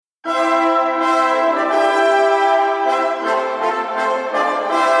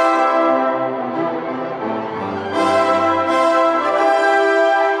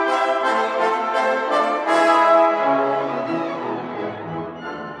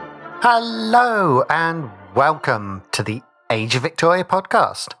Hello and welcome to the Age of Victoria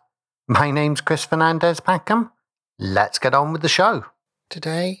podcast. My name's Chris Fernandez-Packham. Let's get on with the show.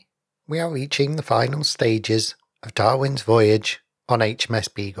 Today, we are reaching the final stages of Darwin's voyage on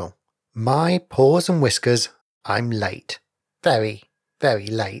HMS Beagle. My paws and whiskers, I'm late. Very, very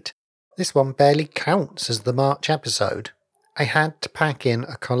late. This one barely counts as the March episode. I had to pack in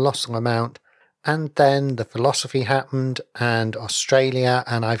a colossal amount, and then the philosophy happened and Australia,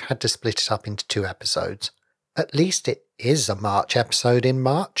 and I've had to split it up into 2 episodes. At least it is a March episode in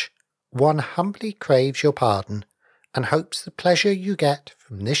March. One humbly craves your pardon and hopes the pleasure you get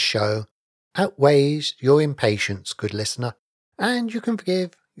from this show outweighs your impatience, good listener, and you can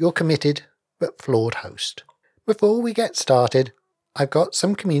forgive your committed but flawed host. Before we get started, I've got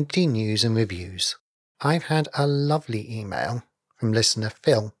some community news and reviews. I've had a lovely email from listener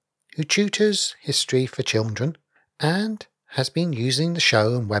Phil, who tutors history for children and has been using the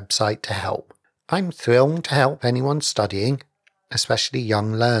show and website to help. I'm thrilled to help anyone studying, especially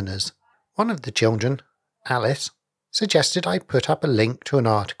young learners. One of the children, Alice, suggested I put up a link to an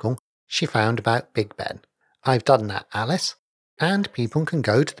article she found about Big Ben. I've done that, Alice, and people can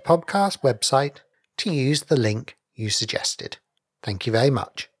go to the podcast website to use the link you suggested. Thank you very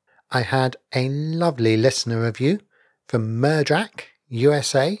much. I had a lovely listener review from Murdrak,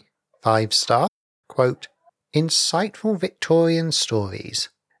 USA, 5-star, quote, "Insightful Victorian stories.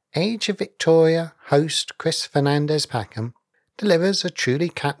 Age of Victoria host Chris Fernandez-Packham delivers a truly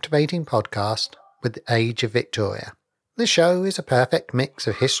captivating podcast with the Age of Victoria. The show is a perfect mix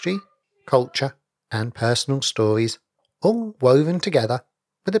of history, culture, and personal stories, all woven together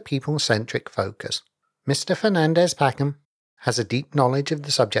with a people-centric focus. Mr. Fernandez-Packham has a deep knowledge of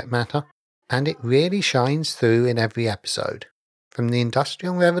the subject matter, and it really shines through in every episode. From the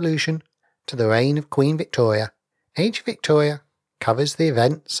Industrial Revolution to the reign of Queen Victoria, Age of Victoria covers the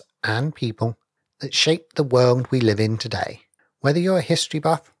events and people that shape the world we live in today. Whether you're a history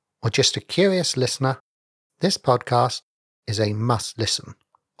buff or just a curious listener, this podcast is a must-listen,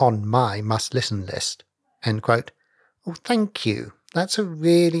 on my must-listen list." End quote. Well, thank you. That's a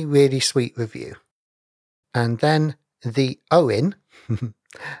really, really sweet review. And then the Owen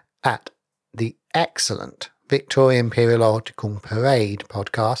at the excellent Victorian Periodical Parade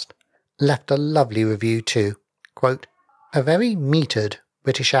podcast left a lovely review too. Quote, "A very metered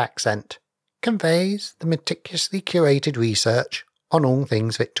British accent conveys the meticulously curated research on all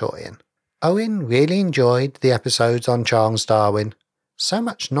things Victorian. Owen really enjoyed the episodes on Charles Darwin. So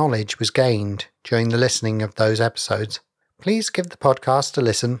much knowledge was gained during the listening of those episodes. Please give the podcast a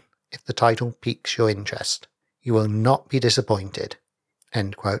listen if the title piques your interest. You will not be disappointed."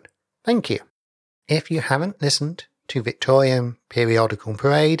 End quote. Thank you. If you haven't listened to Victorian Periodical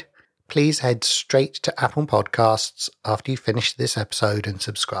Parade, please head straight to Apple Podcasts after you finish this episode and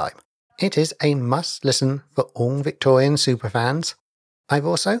subscribe. It is a must-listen for all Victorian superfans. I've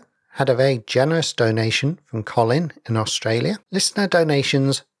also had a very generous donation from Colin in Australia. Listener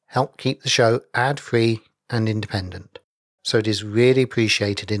donations help keep the show ad-free and independent, so it is really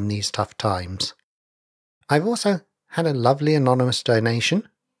appreciated in these tough times. I've also had a lovely anonymous donation,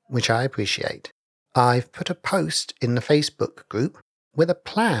 which I appreciate. I've put a post in the Facebook group with a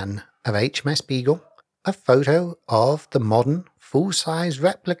plan of HMS Beagle, a photo of the modern full-size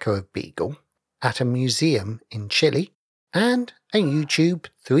replica of Beagle at a museum in Chile, and a YouTube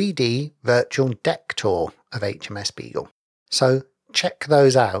 3D virtual deck tour of HMS Beagle. So check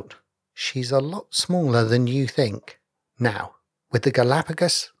those out. She's a lot smaller than you think. Now, with the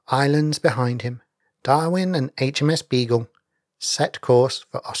Galapagos Islands behind him, Darwin and HMS Beagle set course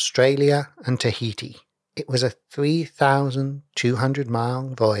for Australia and Tahiti. It was a 3,200-mile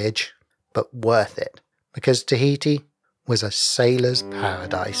voyage, but worth it, because Tahiti was a sailor's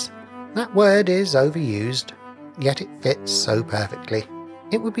paradise. That word is overused, yet it fits so perfectly.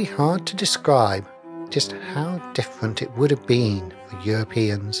 It would be hard to describe just how different it would have been for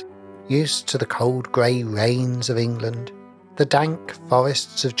Europeans, used to the cold grey rains of England, the dank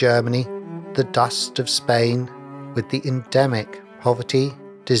forests of Germany, the dust of Spain, with the endemic poverty,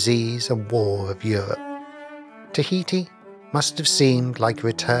 disease and war of Europe. Tahiti must have seemed like a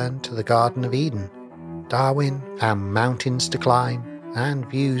return to the Garden of Eden. Darwin found mountains to climb and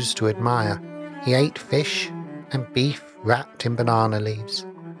views to admire. He ate fish and beef wrapped in banana leaves,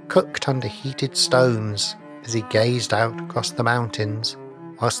 cooked under heated stones as he gazed out across the mountains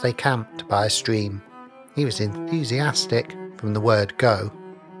whilst they camped by a stream. He was enthusiastic from the word go.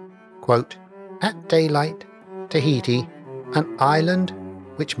 Quote, "At daylight, Tahiti, an island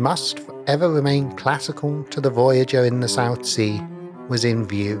which must forever remain classical to the voyager in the South Sea, was in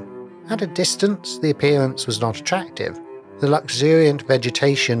view. At a distance the appearance was not attractive, The luxuriant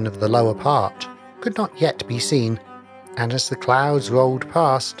vegetation of the lower part could not yet be seen, and as the clouds rolled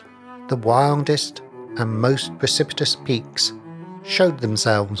past, the wildest and most precipitous peaks showed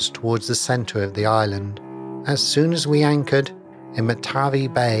themselves towards the centre of the island. As soon as we anchored in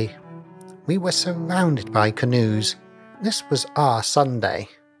Matavai Bay, we were surrounded by canoes. This was our Sunday,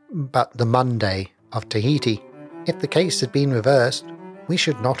 but the Monday of Tahiti. If the case had been reversed, we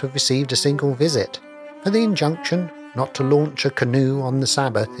should not have received a single visit, for the injunction not to launch a canoe on the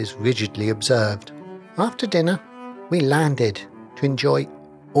Sabbath is rigidly observed. After dinner, we landed to enjoy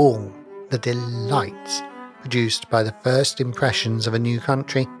all the delights produced by the first impressions of a new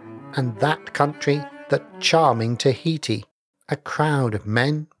country, and that country the charming Tahiti. A crowd of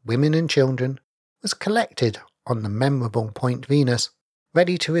men, women and children was collected on the memorable Point Venus,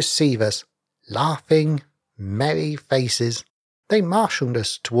 ready to receive us, laughing, merry faces. They marshalled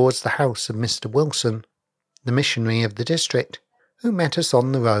us towards the house of Mr. Wilson, the missionary of the district, who met us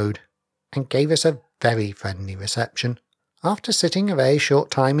on the road and gave us a very friendly reception. After sitting a very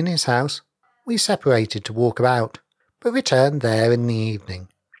short time in his house, we separated to walk about, but returned there in the evening.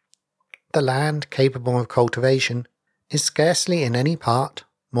 The land capable of cultivation is scarcely in any part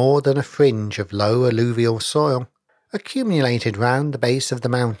more than a fringe of low alluvial soil, accumulated round the base of the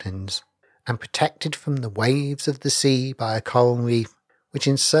mountains, and protected from the waves of the sea by a coral reef which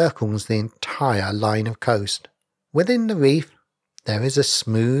encircles the entire line of coast. Within the reef there is a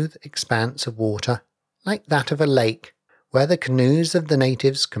smooth expanse of water, like that of a lake, where the canoes of the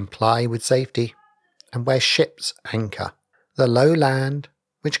natives can ply with safety, and where ships anchor. The low land,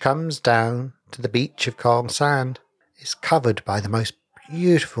 which comes down to the beach of coral sand, is covered by the most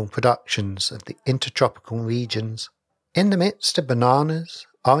beautiful productions of the intertropical regions. In the midst of bananas,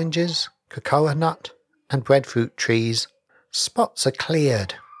 oranges, cocoa nut, and breadfruit trees, spots are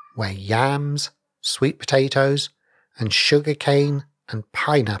cleared where yams, sweet potatoes, and sugar cane and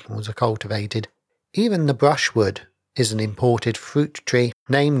pineapples are cultivated. Even the brushwood is an imported fruit tree,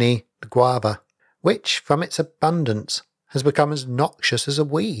 namely the guava, which, from its abundance, has become as noxious as a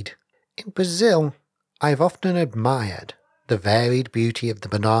weed. In Brazil, I have often admired the varied beauty of the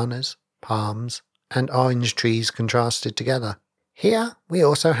bananas, palms, and orange trees contrasted together. Here we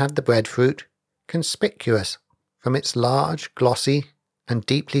also have the breadfruit, conspicuous from its large, glossy, and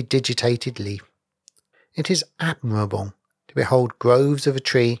deeply digitated leaf. It is admirable to behold groves of a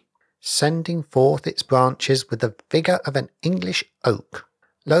tree sending forth its branches with the vigour of an English oak,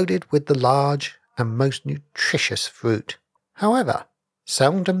 loaded with the large and most nutritious fruit. However,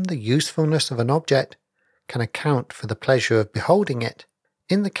 seldom the usefulness of an object can account for the pleasure of beholding it.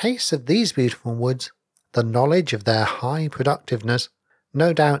 In the case of these beautiful woods, the knowledge of their high productiveness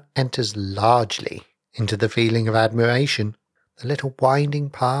no doubt enters largely into the feeling of admiration. The little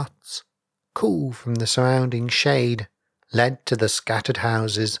winding paths, cool from the surrounding shade, led to the scattered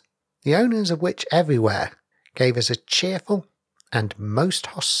houses, the owners of which everywhere gave us a cheerful and most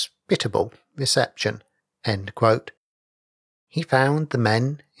hospitable reception." End quote. He found the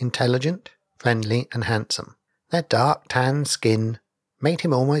men intelligent, friendly, and handsome. Their dark tan skin made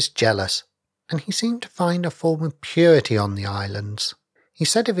him almost jealous, and he seemed to find a form of purity on the islands. He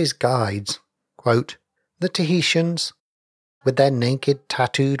said of his guides, quote, "The Tahitians, with their naked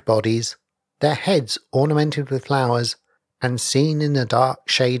tattooed bodies, their heads ornamented with flowers, and seen in the dark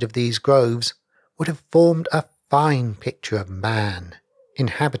shade of these groves, would have formed a fine picture of man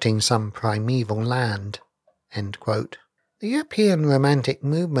inhabiting some primeval land." End quote. The European Romantic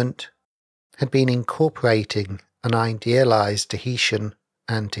movement had been incorporating an idealized Tahitian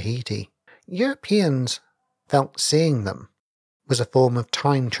and Tahiti. Europeans felt seeing them was a form of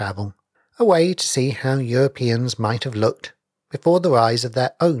time travel, a way to see how Europeans might have looked before the rise of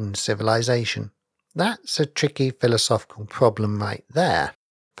their own civilization. That's a tricky philosophical problem right there.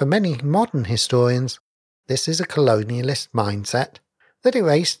 For many modern historians, this is a colonialist mindset that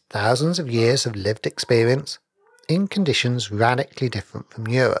erased thousands of years of lived experience in conditions radically different from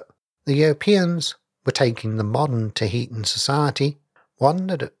Europe. The Europeans were taking the modern Tahitian society, one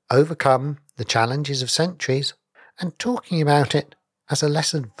that had overcome the challenges of centuries, and talking about it as a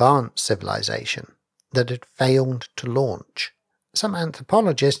less advanced civilization that had failed to launch. Some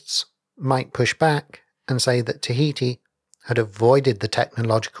anthropologists might push back and say that Tahiti had avoided the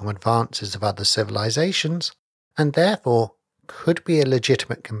technological advances of other civilizations, and therefore could be a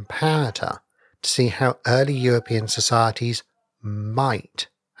legitimate comparator to see how early European societies might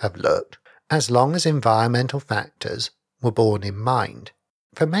have looked, as long as environmental factors were borne in mind.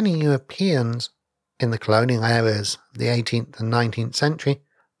 For many Europeans, in the colonial eras of the 18th and 19th century,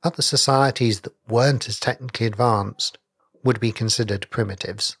 other societies that weren't as technically advanced would be considered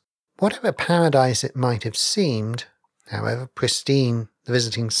primitives. Whatever paradise it might have seemed However pristine the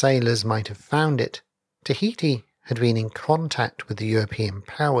visiting sailors might have found it, Tahiti had been in contact with the European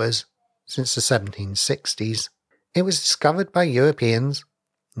powers since the 1760s. It was discovered by Europeans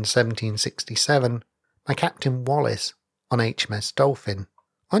in 1767 by Captain Wallis on HMS Dolphin.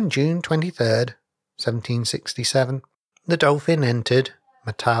 On June 23, 1767, the Dolphin entered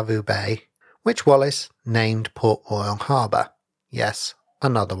Matavu Bay, which Wallis named Port Royal Harbour. Yes,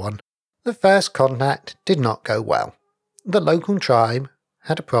 another one. The first contact did not go well. The local tribe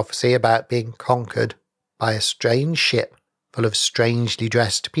had a prophecy about being conquered by a strange ship full of strangely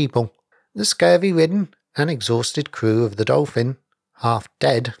dressed people. The scurvy-ridden and exhausted crew of the Dolphin, half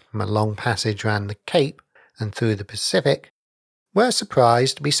dead from a long passage round the Cape and through the Pacific, were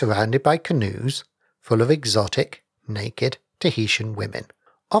surprised to be surrounded by canoes full of exotic, naked Tahitian women,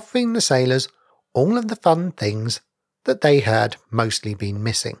 offering the sailors all of the fun things that they had mostly been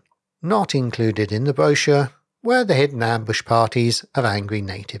missing. Not included in the brochure were the hidden ambush parties of angry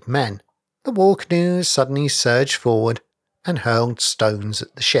native men. The war canoes suddenly surged forward and hurled stones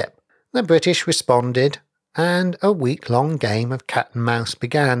at the ship. The British responded, and a week-long game of cat and mouse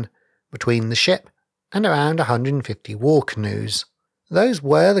began between the ship and around 150 war canoes. Those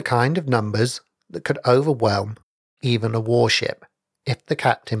were the kind of numbers that could overwhelm even a warship if the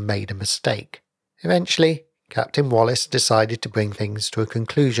captain made a mistake. Eventually, Captain Wallis decided to bring things to a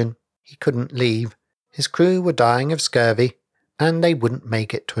conclusion. He couldn't leave. His crew were dying of scurvy, and they wouldn't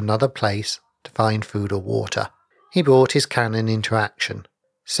make it to another place to find food or water. He brought his cannon into action,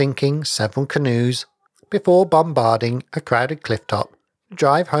 sinking several canoes before bombarding a crowded clifftop to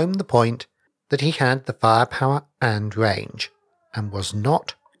drive home the point that he had the firepower and range, and was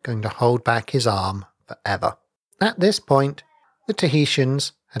not going to hold back his arm forever. At this point, the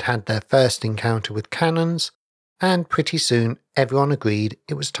Tahitians had had their first encounter with cannons, and pretty soon everyone agreed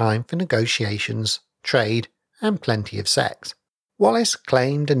it was time for negotiations, trade, and plenty of sex. Wallis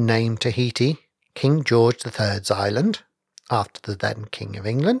claimed and named Tahiti King George III's island, after the then King of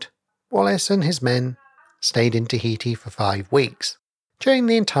England. Wallis and his men stayed in Tahiti for 5 weeks. During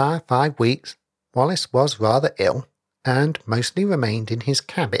the entire 5 weeks, Wallis was rather ill and mostly remained in his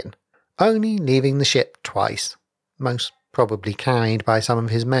cabin, only leaving the ship twice, most probably carried by some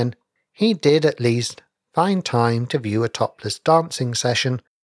of his men. He did at least find time to view a topless dancing session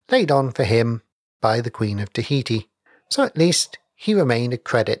laid on for him by the Queen of Tahiti, so at least he remained a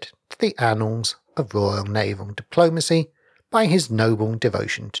credit to the annals of Royal Naval diplomacy by his noble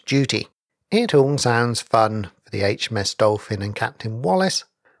devotion to duty. It all sounds fun for the HMS Dolphin and Captain Wallis,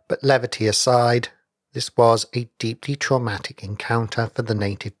 but levity aside, this was a deeply traumatic encounter for the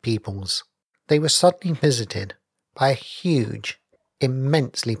native peoples. They were suddenly visited by a huge,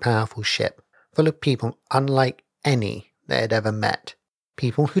 immensely powerful ship full of people unlike any they had ever met,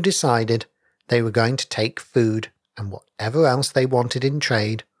 people who decided they were going to take food and whatever else they wanted in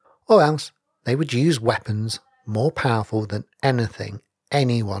trade, or else they would use weapons more powerful than anything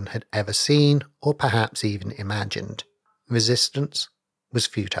anyone had ever seen or perhaps even imagined. Resistance was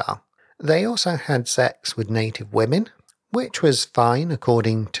futile. They also had sex with native women, which was fine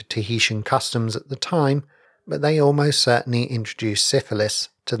according to Tahitian customs at the time, but they almost certainly introduced syphilis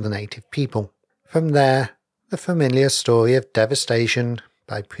to the native people. From there, the familiar story of devastation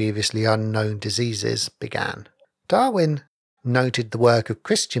by previously unknown diseases began. Darwin noted the work of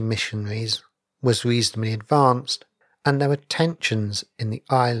Christian missionaries was reasonably advanced, and there were tensions in the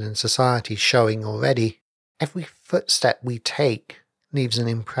island society showing already. Every footstep we take leaves an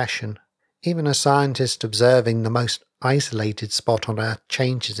impression. Even a scientist observing the most isolated spot on Earth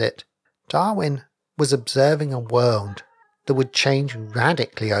changes it. Darwin was observing a world that would change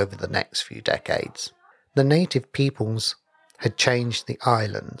radically over the next few decades. The native peoples had changed the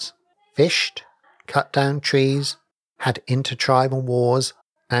islands, fished, cut down trees, had intertribal wars,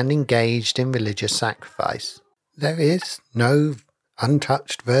 and engaged in religious sacrifice. There is no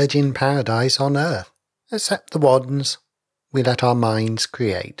untouched virgin paradise on Earth, except the ones we let our minds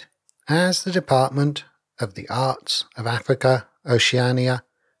create. As the Department of the Arts of Africa, Oceania,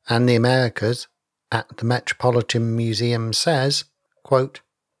 and the Americas at the Metropolitan Museum says, quote,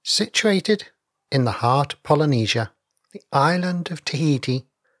 "Situated in the heart of Polynesia, the island of Tahiti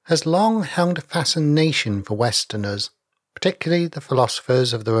has long held a fascination for Westerners, particularly the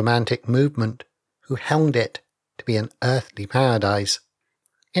philosophers of the Romantic movement, who held it to be an earthly paradise.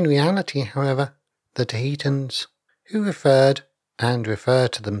 In reality, however, the Tahitians, who referred and refer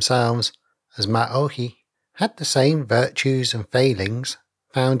to themselves as Maohi, had the same virtues and failings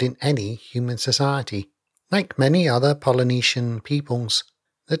found in any human society. Like many other Polynesian peoples,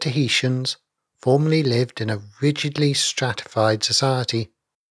 the Tahitians formerly lived in a rigidly stratified society.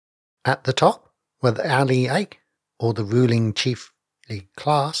 At the top were the Ali'i, or the ruling chiefly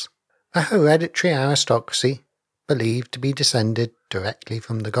class, a hereditary aristocracy believed to be descended directly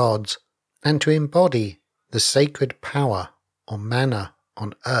from the gods, and to embody the sacred power or manna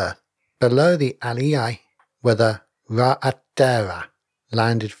on earth. Below the Alii were the Ra'atera,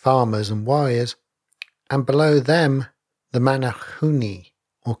 landed farmers and warriors, and below them the Manahuni,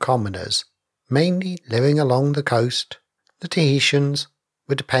 or commoners, mainly living along the coast. The Tahitians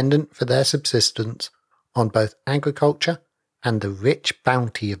were dependent for their subsistence on both agriculture and the rich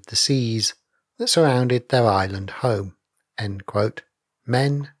bounty of the seas that surrounded their island home. End quote.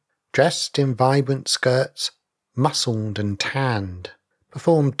 Men, dressed in vibrant skirts, muscled and tanned,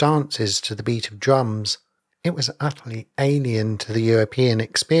 performed dances to the beat of drums. It was utterly alien to the European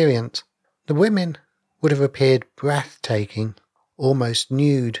experience. The women would have appeared breathtaking, almost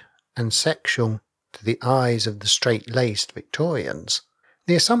nude and sexual to the eyes of the straight-laced Victorians.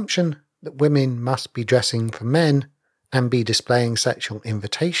 The assumption that women must be dressing for men and be displaying sexual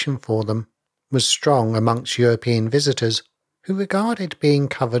invitation for them was strong amongst European visitors who regarded being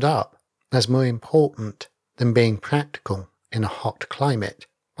covered up as more important than being practical in a hot climate.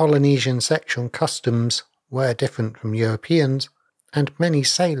 Polynesian sexual customs were different from Europeans, and many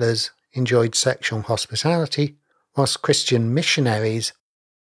sailors enjoyed sexual hospitality, whilst Christian missionaries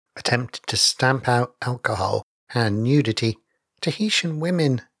attempted to stamp out alcohol and nudity. Tahitian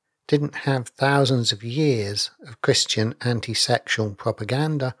women didn't have thousands of years of Christian anti-sexual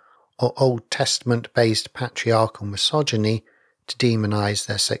propaganda or Old Testament-based patriarchal misogyny to demonize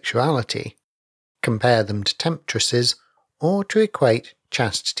their sexuality, compare them to temptresses, or to equate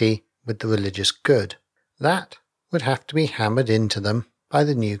chastity with the religious good. That would have to be hammered into them by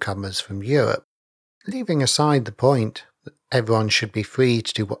the newcomers from Europe. Leaving aside the point that everyone should be free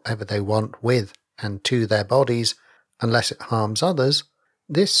to do whatever they want with and to their bodies unless it harms others,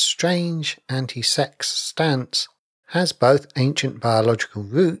 this strange anti-sex stance has both ancient biological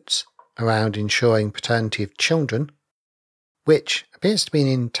roots around ensuring paternity of children, which appears to be an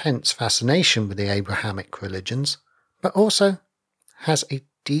intense fascination with the Abrahamic religions, but also has a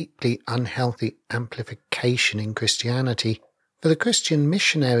deeply unhealthy amplification in Christianity. For the Christian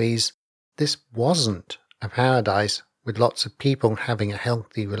missionaries, this wasn't a paradise with lots of people having a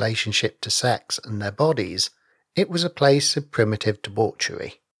healthy relationship to sex and their bodies. It was a place of primitive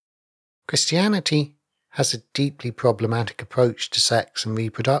debauchery. Christianity has a deeply problematic approach to sex and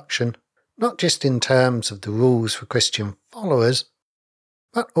reproduction, not just in terms of the rules for Christian followers,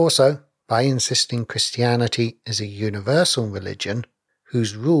 but also by insisting Christianity is a universal religion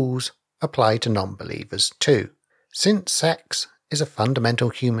whose rules apply to non-believers too. Since sex is a fundamental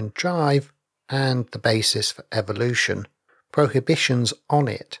human drive and the basis for evolution, prohibitions on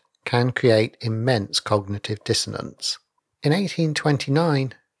it can create immense cognitive dissonance. In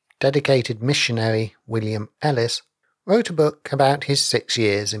 1829, dedicated missionary William Ellis wrote a book about his 6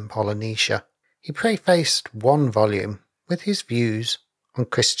 years in Polynesia. He prefaced one volume with his views on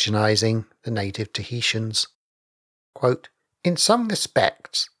Christianizing the native Tahitians. Quote, "In some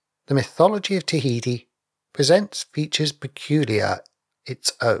respects, the mythology of Tahiti presents features peculiar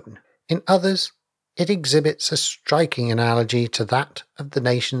its own. In others, it exhibits a striking analogy to that of the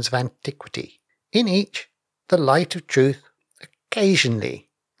nations of antiquity. In each, the light of truth occasionally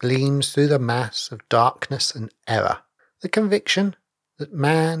gleams through the mass of darkness and error. The conviction that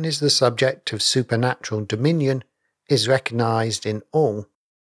man is the subject of supernatural dominion is recognized in all,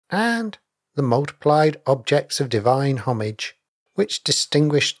 and the multiplied objects of divine homage, which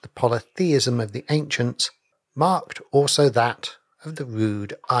distinguished the polytheism of the ancients, marked also that of the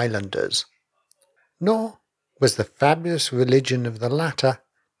rude islanders. Nor was the fabulous religion of the latter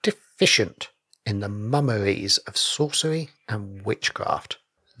deficient in the mummeries of sorcery and witchcraft,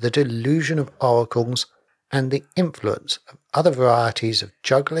 the delusion of oracles, and the influence of other varieties of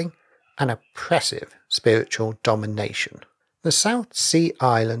juggling and oppressive spiritual domination. The South Sea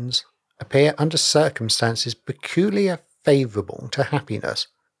Islands appear under circumstances peculiarly favourable to happiness,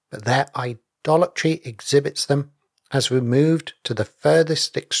 but their idolatry exhibits them as removed to the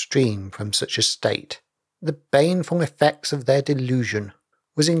furthest extreme from such a state. The baneful effects of their delusion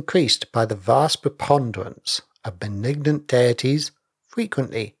was increased by the vast preponderance of benignant deities,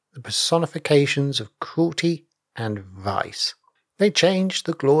 frequently the personifications of cruelty and vice. They changed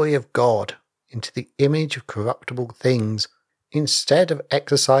the glory of God into the image of corruptible things, instead of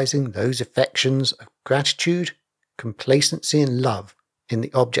exercising those affections of gratitude, complacency, and love in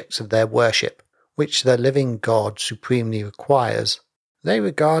the objects of their worship, which the living God supremely requires. They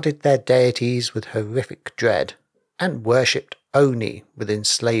regarded their deities with horrific dread, and worshipped only with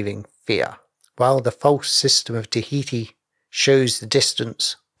enslaving fear, while the false system of Tahiti shows the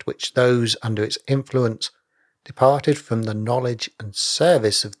distance to which those under its influence departed from the knowledge and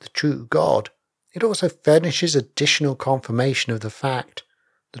service of the true God. It also furnishes additional confirmation of the fact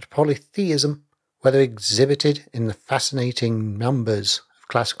that polytheism, whether exhibited in the fascinating numbers of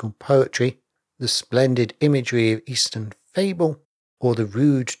classical poetry, the splendid imagery of Eastern fable, or the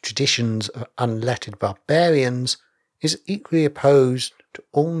rude traditions of unlettered barbarians, is equally opposed to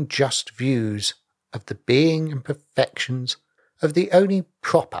all just views of the being and perfections of the only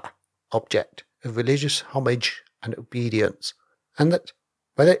proper object of religious homage and obedience, and that,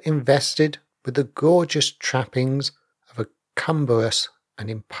 whether invested with the gorgeous trappings of a cumbrous and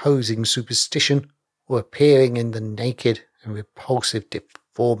imposing superstition, or appearing in the naked and repulsive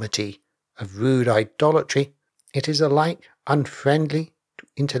deformity of rude idolatry, it is alike unfriendly to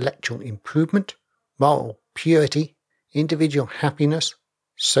intellectual improvement, moral purity, individual happiness,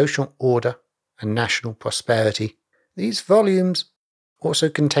 social order, and national prosperity. These volumes also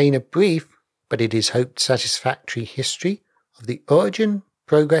contain a brief, but it is hoped satisfactory history of the origin,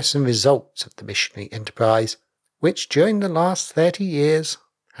 progress, and results of the missionary enterprise, which during the last 30 years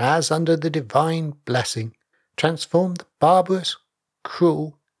has, under the divine blessing, transformed the barbarous,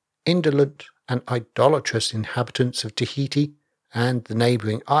 cruel, indolent, and idolatrous inhabitants of Tahiti and the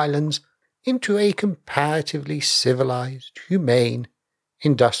neighbouring islands into a comparatively civilized, humane,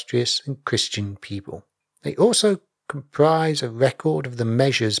 industrious, and Christian people. They also comprise a record of the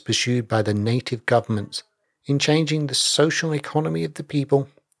measures pursued by the native governments in changing the social economy of the people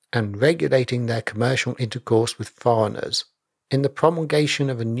and regulating their commercial intercourse with foreigners, in the promulgation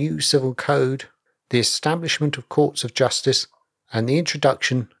of a new civil code, the establishment of courts of justice, and the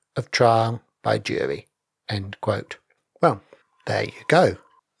introduction of trial by jury." End quote. Well, there you go.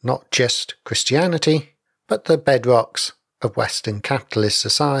 Not just Christianity, but the bedrocks of Western capitalist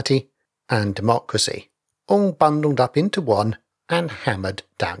society and democracy, all bundled up into one and hammered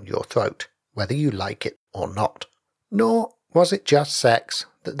down your throat, whether you like it or not. Nor was it just sex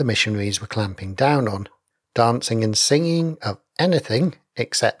that the missionaries were clamping down on. Dancing and singing of anything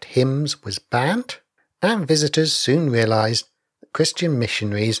except hymns was banned, and visitors soon realized that Christian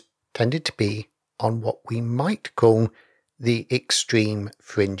missionaries tended to be on what we might call the extreme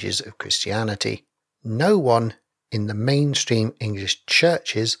fringes of Christianity. No one in the mainstream English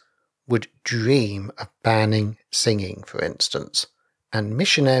churches would dream of banning singing, for instance, and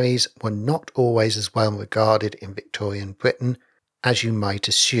missionaries were not always as well regarded in Victorian Britain as you might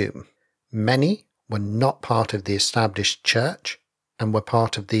assume. Many were not part of the established church and were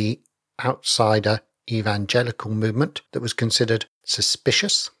part of the outsider evangelical movement that was considered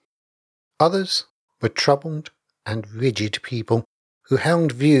suspicious. Others were troubled and rigid people who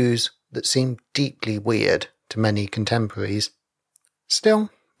held views that seemed deeply weird to many contemporaries.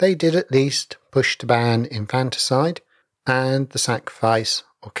 Still, they did at least push to ban infanticide and the sacrifice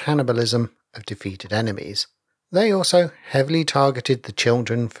or cannibalism of defeated enemies. They also heavily targeted the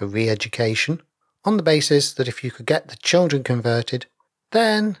children for re-education, on the basis that if you could get the children converted,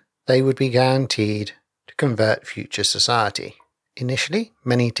 then they would be guaranteed to convert future society. Initially,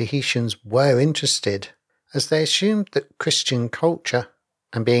 many Tahitians were interested, as they assumed that Christian culture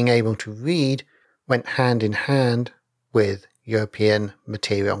and being able to read went hand in hand with European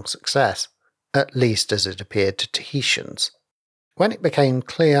material success, at least as it appeared to Tahitians. When it became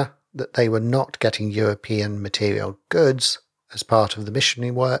clear that they were not getting European material goods as part of the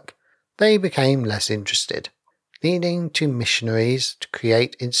missionary work, they became less interested, leading to missionaries to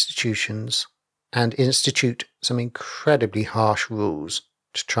create institutions and institute some incredibly harsh rules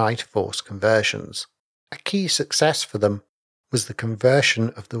to try to force conversions. A key success for them was the conversion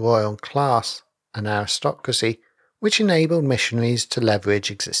of the royal class and aristocracy, which enabled missionaries to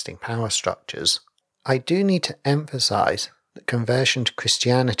leverage existing power structures. I do need to emphasize that conversion to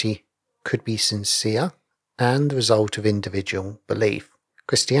Christianity could be sincere and the result of individual belief.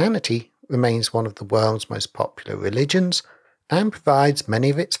 Christianity remains one of the world's most popular religions and provides many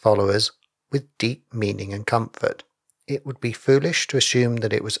of its followers with deep meaning and comfort. It would be foolish to assume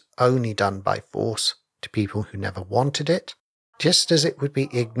that it was only done by force to people who never wanted it, just as it would be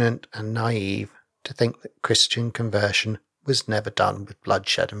ignorant and naive to think that Christian conversion was never done with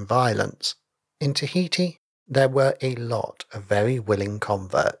bloodshed and violence. In Tahiti, there were a lot of very willing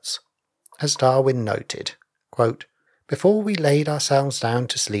converts. As Darwin noted, quote, "Before we laid ourselves down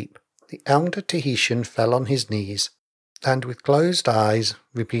to sleep, the elder Tahitian fell on his knees, and with closed eyes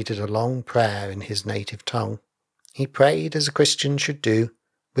repeated a long prayer in his native tongue. He prayed as a Christian should do,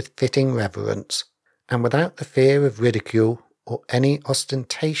 with fitting reverence, and without the fear of ridicule or any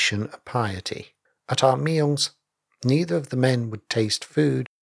ostentation of piety. At our meals, neither of the men would taste food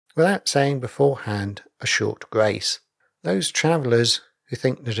without saying beforehand a short grace. Those travellers who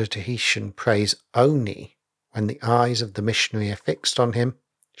think that a Tahitian prays only when the eyes of the missionary are fixed on him,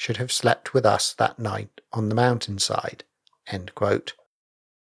 should have slept with us that night on the mountainside." End quote.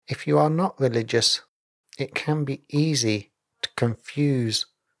 If you are not religious, it can be easy to confuse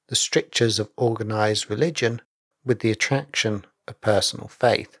the strictures of organized religion with the attraction of personal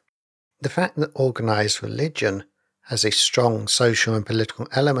faith. The fact that organized religion has a strong social and political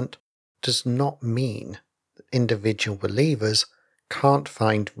element does not mean that individual believers can't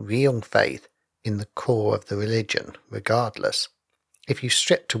find real faith in the core of the religion regardless. If you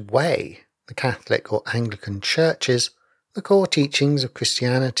stripped away the Catholic or Anglican churches, the core teachings of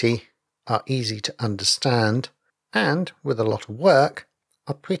Christianity are easy to understand and, with a lot of work,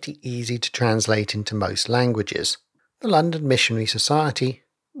 are pretty easy to translate into most languages. The London Missionary Society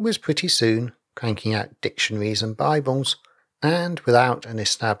was pretty soon cranking out dictionaries and Bibles, and without an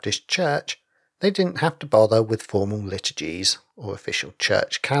established church, they didn't have to bother with formal liturgies or official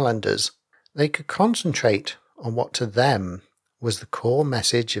church calendars. They could concentrate on what to them was the core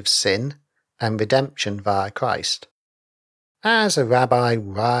message of sin and redemption via Christ. As a Rabbi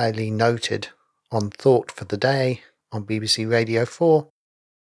wryly noted on Thought for the Day on BBC Radio 4,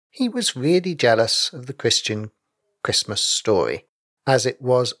 he was really jealous of the Christian Christmas story, as it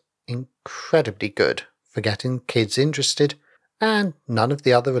was incredibly good for getting kids interested, and none of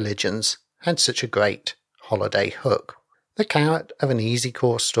the other religions had such a great holiday hook. The carrot of an easy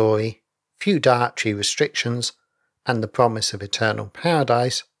course story, few dietary restrictions, and the promise of eternal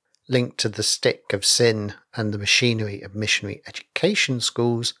paradise, linked to the stick of sin and the machinery of missionary education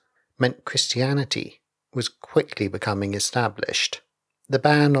schools, meant Christianity was quickly becoming established. The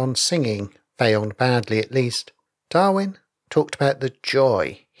ban on singing failed badly at least. Darwin talked about the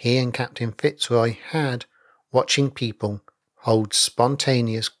joy he and Captain Fitzroy had watching people hold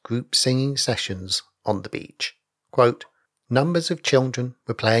spontaneous group singing sessions on the beach. Quote, "Numbers of children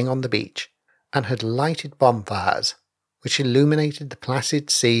were playing on the beach and had lighted bonfires which illuminated the placid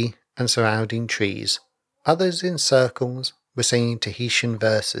sea and surrounding trees. Others in circles were singing Tahitian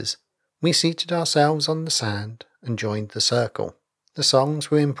verses. We seated ourselves on the sand and joined the circle. The songs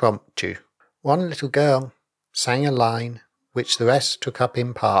were impromptu. One little girl sang a line which the rest took up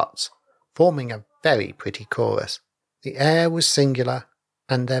in parts, forming a very pretty chorus. The air was singular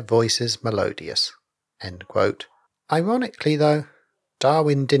and their voices melodious." End quote. Ironically, though,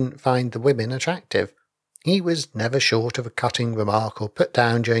 Darwin didn't find the women attractive. He was never short of a cutting remark or put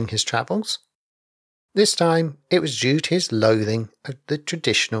down during his travels. This time it was due to his loathing of the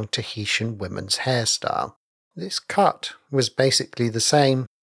traditional Tahitian women's hairstyle. This cut was basically the same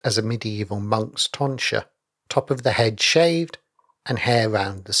as a medieval monk's tonsure, top of the head shaved and hair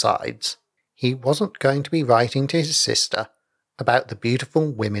round the sides. He wasn't going to be writing to his sister about the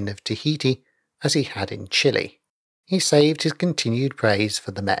beautiful women of Tahiti as he had in Chile. He saved his continued praise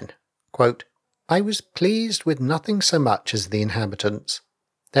for the men. Quote, "I was pleased with nothing so much as the inhabitants.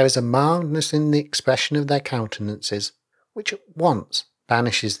 There is a mildness in the expression of their countenances, which at once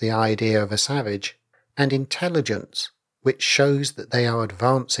banishes the idea of a savage, and intelligence, which shows that they are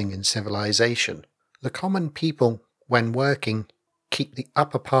advancing in civilization. The common people, when working, keep the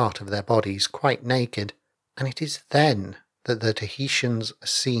upper part of their bodies quite naked, and it is then that the Tahitians are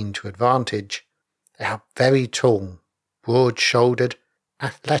seen to advantage. They are very tall, broad-shouldered,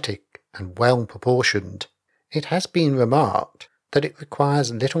 athletic, and well-proportioned. It has been remarked that it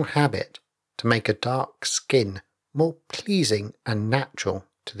requires little habit to make a dark skin more pleasing and natural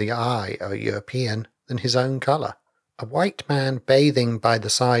to the eye of a European than his own colour. A white man bathing by the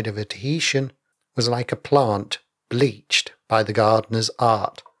side of a Tahitian was like a plant bleached by the gardener's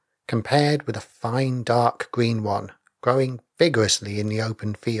art, compared with a fine dark green one growing vigorously in the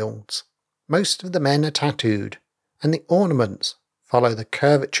open fields. Most of the men are tattooed, and the ornaments follow the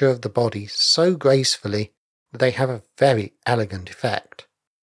curvature of the body so gracefully that they have a very elegant effect.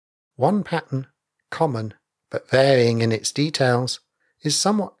 One pattern, common but varying in its details, is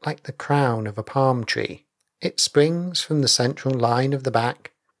somewhat like the crown of a palm tree. It springs from the central line of the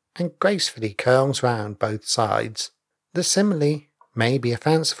back and gracefully curls round both sides. The simile may be a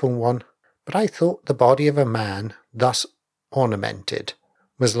fanciful one, but I thought the body of a man thus ornamented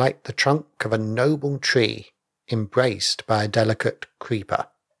was like the trunk of a noble tree embraced by a delicate creeper."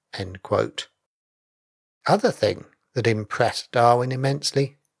 End quote. Other thing that impressed Darwin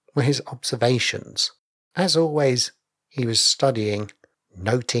immensely were his observations. As always, he was studying,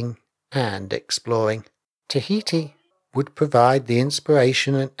 noting, and exploring. Tahiti would provide the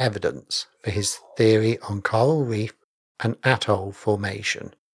inspiration and evidence for his theory on coral reef and atoll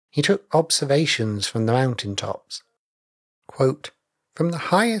formation. He took observations from the mountain tops. Quote, "From the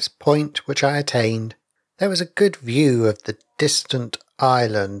highest point which I attained, there was a good view of the distant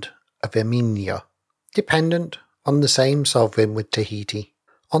island of Emina. dependent on the same sovereign with Tahiti.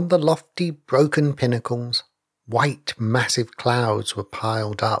 On the lofty broken pinnacles, white massive clouds were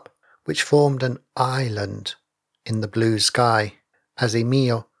piled up, which formed an island in the blue sky, as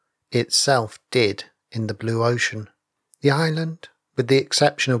Emil itself did in the blue ocean. The island, with the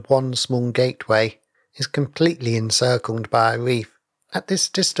exception of one small gateway, is completely encircled by a reef. At this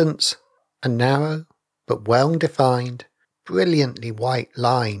distance, a narrow but well-defined, brilliantly white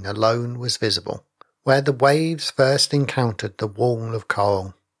line alone was visible, where the waves first encountered the wall of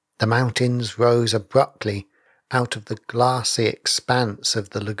coral. The mountains rose abruptly out of the glassy expanse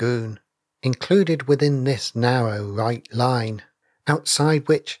of the lagoon, included within this narrow white line, outside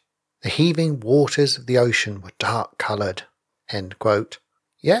which the heaving waters of the ocean were dark-coloured."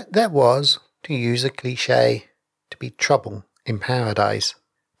 Yet there was, to use a cliché, to be trouble in paradise.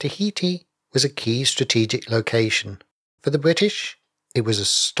 Tahiti was a key strategic location. For the British, it was a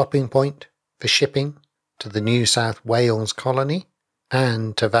stopping point for shipping to the New South Wales colony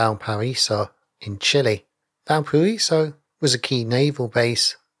and to Valparaiso in Chile. Valparaiso was a key naval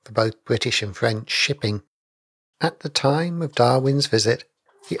base for both British and French shipping. At the time of Darwin's visit,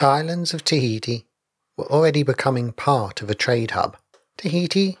 the islands of Tahiti were already becoming part of a trade hub.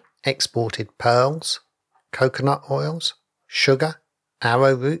 Tahiti exported pearls, coconut oils, sugar,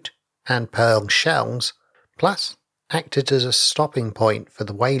 arrowroot, and pearl shells, plus acted as a stopping point for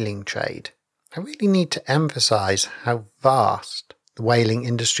the whaling trade. I really need to emphasize how vast the whaling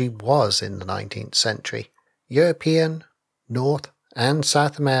industry was in the 19th century. European, North and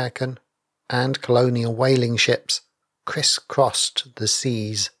South American, and colonial whaling ships crisscrossed the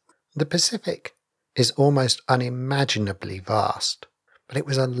seas. The Pacific is almost unimaginably vast, but it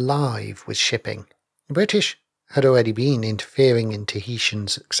was alive with shipping. The British had already been interfering in Tahitian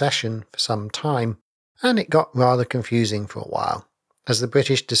succession for some time, and it got rather confusing for a while, as the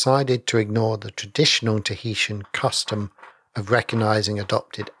British decided to ignore the traditional Tahitian custom of recognising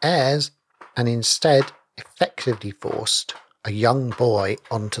adopted heirs, and instead effectively forced a young boy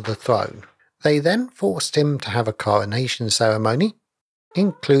onto the throne. They then forced him to have a coronation ceremony,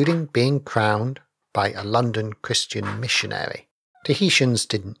 including being crowned by a London Christian missionary. Tahitians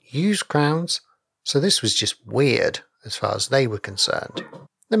didn't use crowns, so this was just weird as far as they were concerned.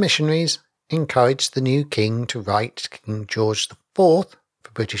 The missionaries encouraged the new king to write to King George IV for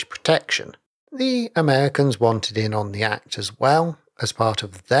British protection. The Americans wanted in on the act as well, as part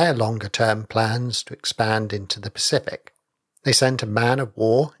of their longer-term plans to expand into the Pacific. They sent a man of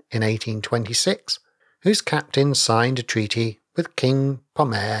war in 1826, whose captain signed a treaty with King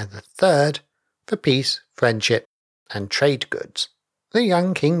Pomer III for peace, friendship, and trade goods. The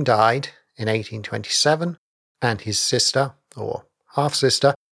young king died in 1827, and his sister, or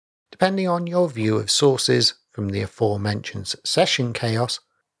half-sister, depending on your view of sources from the aforementioned succession chaos,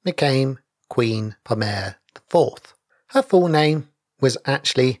 became Queen Pomer IV. Her full name was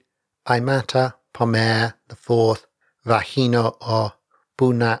actually Aimata Pomer IV Vahino o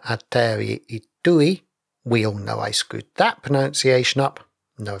Puna Ateri Itui. We all know I screwed that pronunciation up,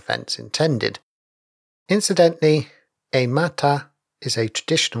 no offence intended. Incidentally, Aimata is a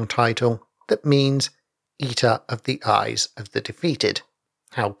traditional title that means Eater of the Eyes of the Defeated.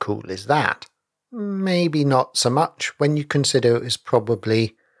 How cool is that? Maybe not so much when you consider it was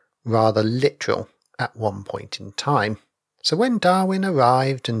probably rather literal at one point in time. So when Darwin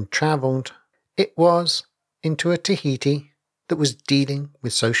arrived and travelled, it was into a Tahiti that was dealing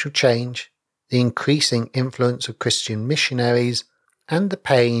with social change, the increasing influence of Christian missionaries, and the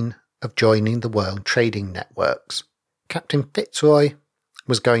pain of joining the world trading networks. Captain Fitzroy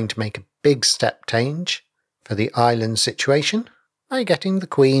was going to make a big step change for the island situation by getting the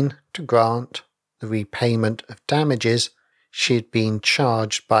Queen to grant the repayment of damages she had been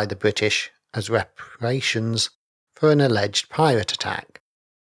charged by the British as reparations for an alleged pirate attack.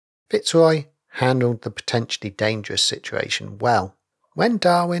 Fitzroy handled the potentially dangerous situation well. When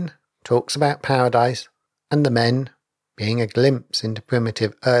Darwin talks about paradise and the men being a glimpse into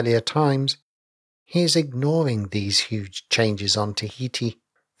primitive earlier times, he is ignoring these huge changes on Tahiti.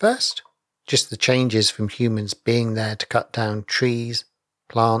 First, just the changes from humans being there to cut down trees,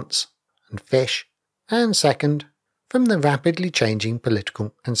 plants, and fish, and second, from the rapidly changing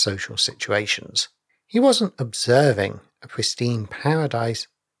political and social situations. He wasn't observing a pristine paradise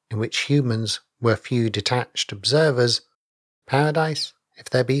in which humans were few detached observers. Paradise, if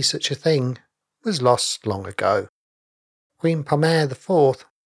there be such a thing, was lost long ago. Queen Pomer IV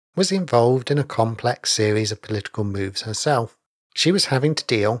was involved in a complex series of political moves herself. She was having to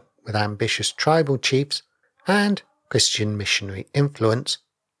deal with ambitious tribal chiefs and Christian missionary influence,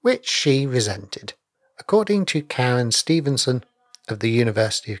 which she resented. According to Karen Stevenson of the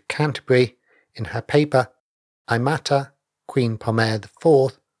University of Canterbury, in her paper Imata, Queen Pomare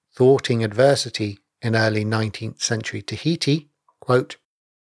IV, Thwarting Adversity in Early 19th Century Tahiti, quote,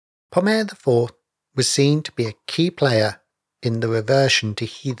 Pomare IV was seen to be a key player in the reversion to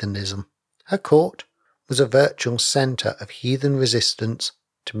heathenism. Her court was a virtual centre of heathen resistance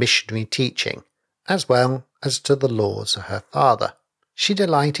to missionary teaching, as well as to the laws of her father. She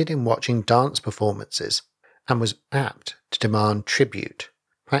delighted in watching dance performances and was apt to demand tribute,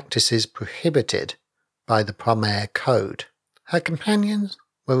 practices prohibited by the Pomare Code. Her companions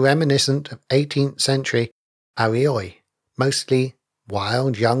were reminiscent of 18th century arioi, mostly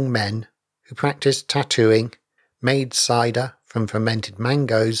wild young men who practiced tattooing, made cider from fermented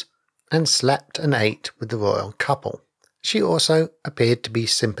mangoes, and slept and ate with the royal couple. She also appeared to be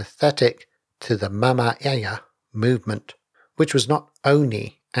sympathetic to the Mama Yaya movement, which was not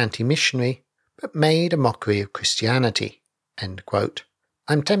only anti-missionary, but made a mockery of Christianity. End quote.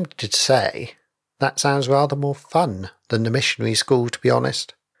 I'm tempted to say, that sounds rather more fun than the missionary school, to be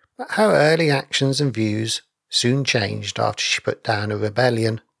honest. But her early actions and views soon changed after she put down a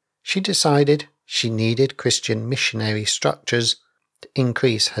rebellion. She decided she needed Christian missionary structures to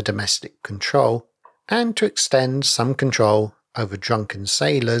increase her domestic control and to extend some control over drunken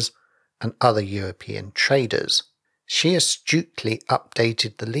sailors and other European traders. She astutely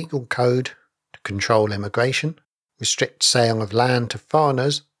updated the legal code to control immigration, restrict sale of land to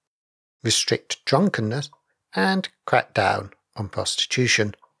foreigners, restrict drunkenness, and crack down on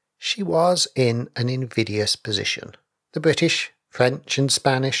prostitution. She was in an invidious position. The British, French and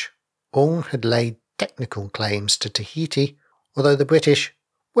Spanish all had laid technical claims to Tahiti, although the British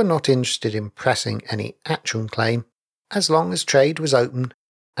were not interested in pressing any actual claim, as long as trade was open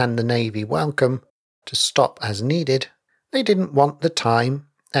and the Navy welcome to stop as needed. They didn't want the time,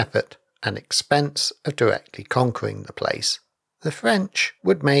 effort and expense of directly conquering the place. The French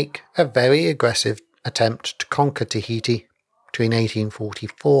would make a very aggressive attempt to conquer Tahiti between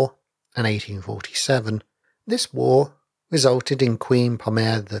 1844 and 1847. This war resulted in Queen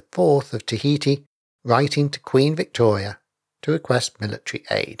Pomare IV of Tahiti writing to Queen Victoria to request military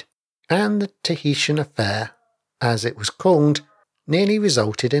aid, and the Tahitian affair, as it was called, nearly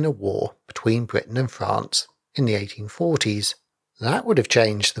resulted in a war between Britain and France in the 1840s. That would have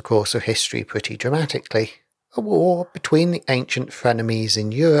changed the course of history pretty dramatically. A war between the ancient frenemies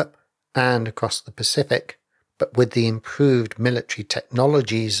in Europe and across the Pacific, but with the improved military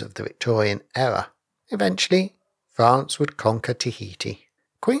technologies of the Victorian era. Eventually, France would conquer Tahiti.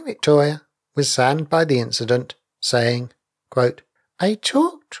 Queen Victoria was saddened by the incident, saying, quote, I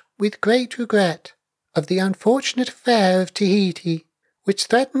talked with great regret of the unfortunate affair of Tahiti, which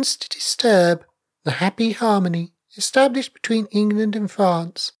threatens to disturb the happy harmony established between England and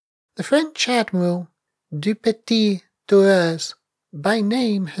France. The French Admiral du Petit-Douars by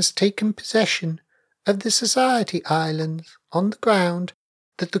name has taken possession of the Society Islands on the ground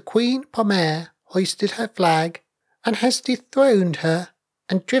that the Queen Pomare hoisted her flag and has dethroned her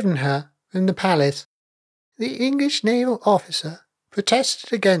and driven her from the palace. The English naval officer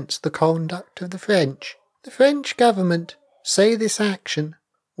protested against the conduct of the French. The French government say this action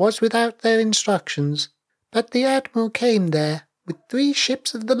was without their instructions, but the Admiral came there with 3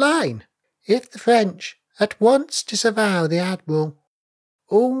 ships of the line. If the French at once disavow the Admiral,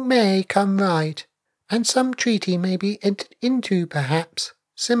 all may come right, and some treaty may be entered into, perhaps,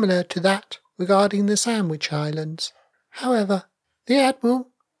 similar to that regarding the Sandwich Islands. However, the Admiral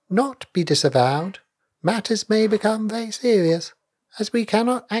not be disavowed, matters may become very serious, as we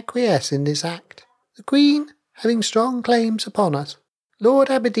cannot acquiesce in this act, the Queen having strong claims upon us. Lord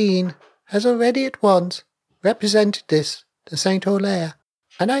Aberdeen has already at once represented this to St. Olaire,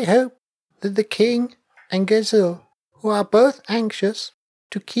 and I hope that the King and Gazoo, who are both anxious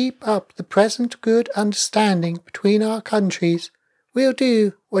to keep up the present good understanding between our countries, will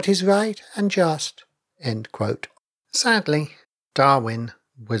do what is right and just. End quote. Sadly, Darwin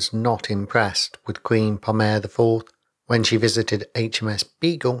was not impressed with Queen Pomare IV when she visited HMS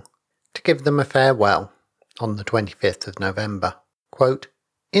Beagle to give them a farewell on the 25th of November. Quote,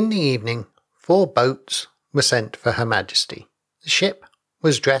 in the evening, 4 boats were sent for Her Majesty. The ship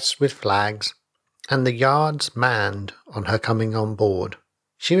was dressed with flags, and the yards manned on her coming on board.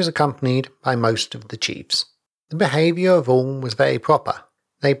 She was accompanied by most of the chiefs. The behaviour of all was very proper.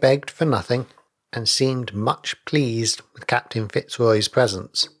 They begged for nothing, and seemed much pleased with Captain Fitzroy's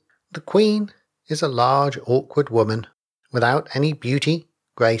presence. The Queen is a large, awkward woman, without any beauty,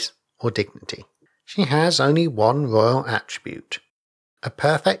 grace, or dignity. She has only one royal attribute, a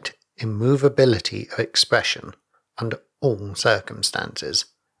perfect immovability of expression under all circumstances,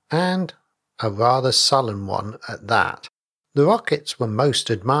 and a rather sullen one at that. The rockets were most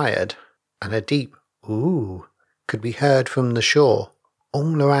admired, and a deep "ooh" could be heard from the shore,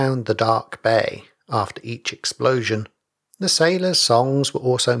 all around the dark bay after each explosion. The sailors' songs were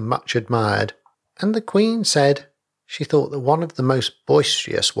also much admired, and the Queen said she thought that one of the most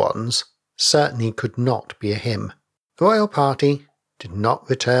boisterous ones certainly could not be a hymn. The royal party did not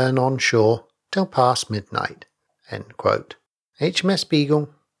return on shore till past midnight. End quote. HMS Beagle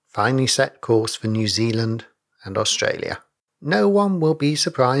finally set course for New Zealand and Australia. No one will be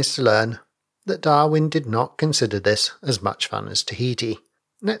surprised to learn that Darwin did not consider this as much fun as Tahiti.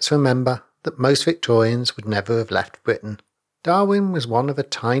 Let's remember that most Victorians would never have left Britain. Darwin was one of a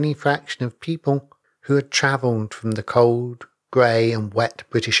tiny fraction of people who had travelled from the cold, grey and wet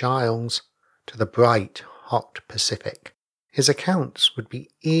British Isles to the bright, hot Pacific. His accounts would be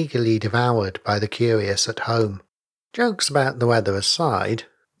eagerly devoured by the curious at home. Jokes about the weather aside,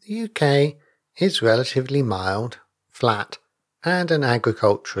 the UK is relatively mild, flat, and an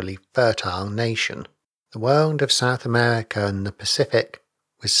agriculturally fertile nation. The world of South America and the Pacific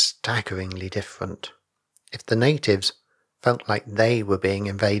was staggeringly different. If the natives felt like they were being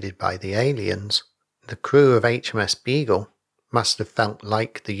invaded by the aliens, the crew of HMS Beagle must have felt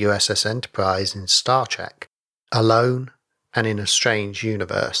like the USS Enterprise in Star Trek, alone and in a strange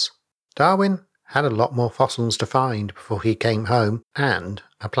universe. Darwin had a lot more fossils to find before he came home and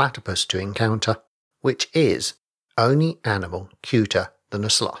a platypus to encounter, which is only animal cuter than a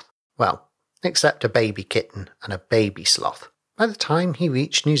sloth. Well, except a baby kitten and a baby sloth. By the time he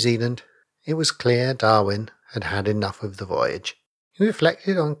reached New Zealand, it was clear Darwin had had enough of the voyage. He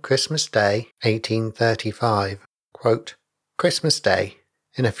reflected on Christmas Day, 1835, quote, "Christmas Day.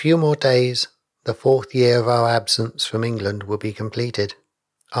 In a few more days, the 4th year of our absence from England will be completed.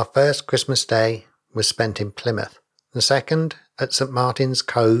 Our first Christmas Day was spent in Plymouth, the second at St. Martin's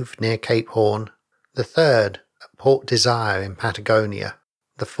Cove near Cape Horn, the third at Port Desire in Patagonia,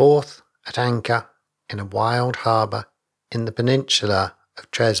 the fourth at anchor in a wild harbour in the peninsula of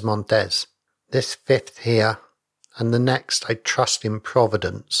Tres Montes. This 5th here, and the next, I trust in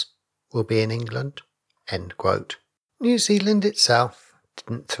Providence, will be in England." End quote. New Zealand itself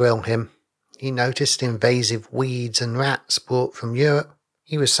didn't thrill him. He noticed invasive weeds and rats brought from Europe.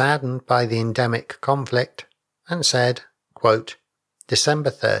 He was saddened by the endemic conflict and said, quote, "December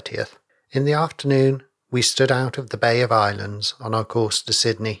 30th. In the afternoon, we stood out of the Bay of Islands on our course to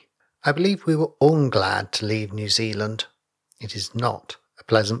Sydney. I believe we were all glad to leave New Zealand. It is not a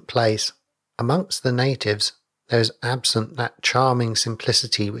pleasant place. Amongst the natives, there is absent that charming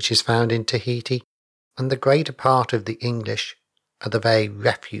simplicity which is found in Tahiti, and the greater part of the English are the very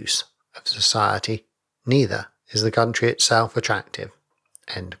refuse of society. Neither is the country itself attractive."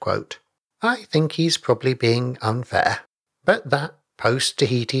 End quote. I think he's probably being unfair, but that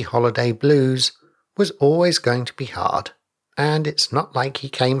post-Tahiti holiday blues was always going to be hard, and it's not like he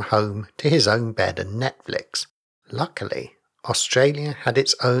came home to his own bed and Netflix. Luckily, Australia had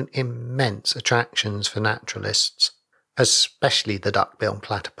its own immense attractions for naturalists, especially the duck-bill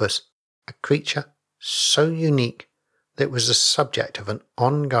platypus, a creature so unique that it was the subject of an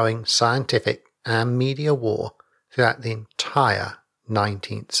ongoing scientific and media war throughout the entire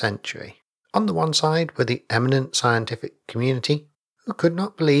 19th century. On the one side were the eminent scientific community, who could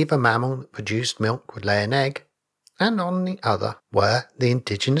not believe a mammal that produced milk would lay an egg, and on the other were the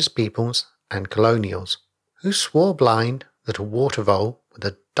indigenous peoples and colonials, who swore blind that a water vole with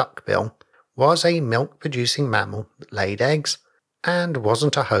a duck-bill was a milk-producing mammal that laid eggs, and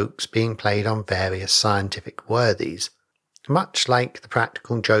wasn't a hoax being played on various scientific worthies, much like the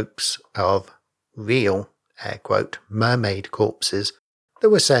practical jokes of real, air quote, mermaid corpses that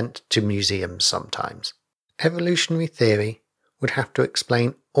were sent to museums sometimes. Evolutionary theory would have to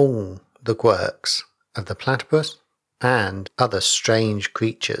explain all the quirks of the platypus and other strange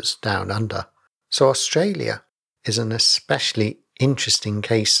creatures down under. So Australia is an especially interesting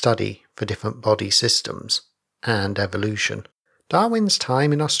case study for different body systems and evolution. Darwin's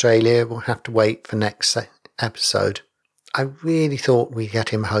time in Australia will have to wait for next episode. I really thought we'd get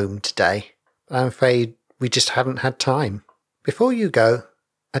him home today, but I'm afraid we just haven't had time. Before you go,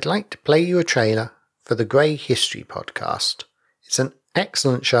 I'd like to play you a trailer for the Grey History podcast. It's an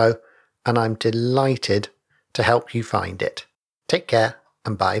excellent show, and I'm delighted to help you find it. Take care,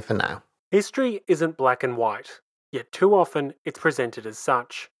 and bye for now. History isn't black and white, yet too often it's presented as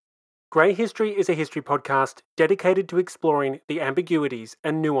such. Grey History is a history podcast dedicated to exploring the ambiguities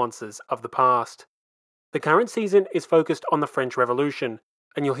and nuances of the past. The current season is focused on the French Revolution,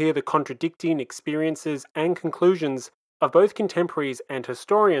 and you'll hear the contradicting experiences and conclusions of both contemporaries and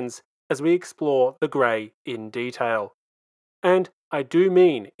historians as we explore the Grey in detail. And I do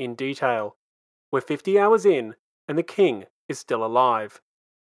mean in detail. We're 50 hours in, and the king is still alive.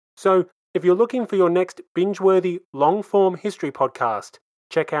 So If you're looking for your next binge-worthy, long-form history podcast,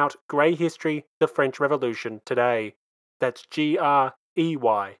 check out Grey History, The French Revolution today. That's Grey.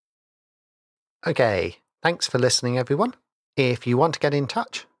 Okay, thanks for listening, everyone. If you want to get in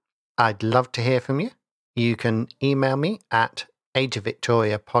touch, I'd love to hear from you. You can email me at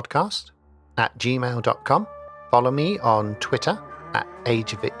ageofvictoriapodcast@gmail.com. Follow me on Twitter at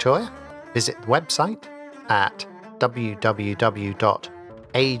ageofvictoria. Visit the website at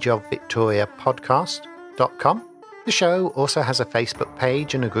www.ageofvictoriapodcast.com. The show also has a Facebook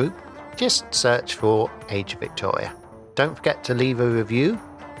page and a group. Just search for Age of Victoria. Don't forget to leave a review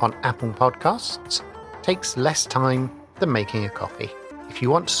on Apple Podcasts. Takes less time than making a coffee. If you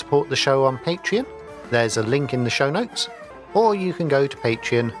want to support the show on Patreon, there's a link in the show notes, or you can go to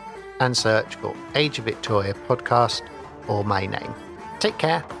Patreon and search for Age of Victoria Podcast or my name. Take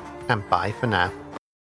care and bye for now.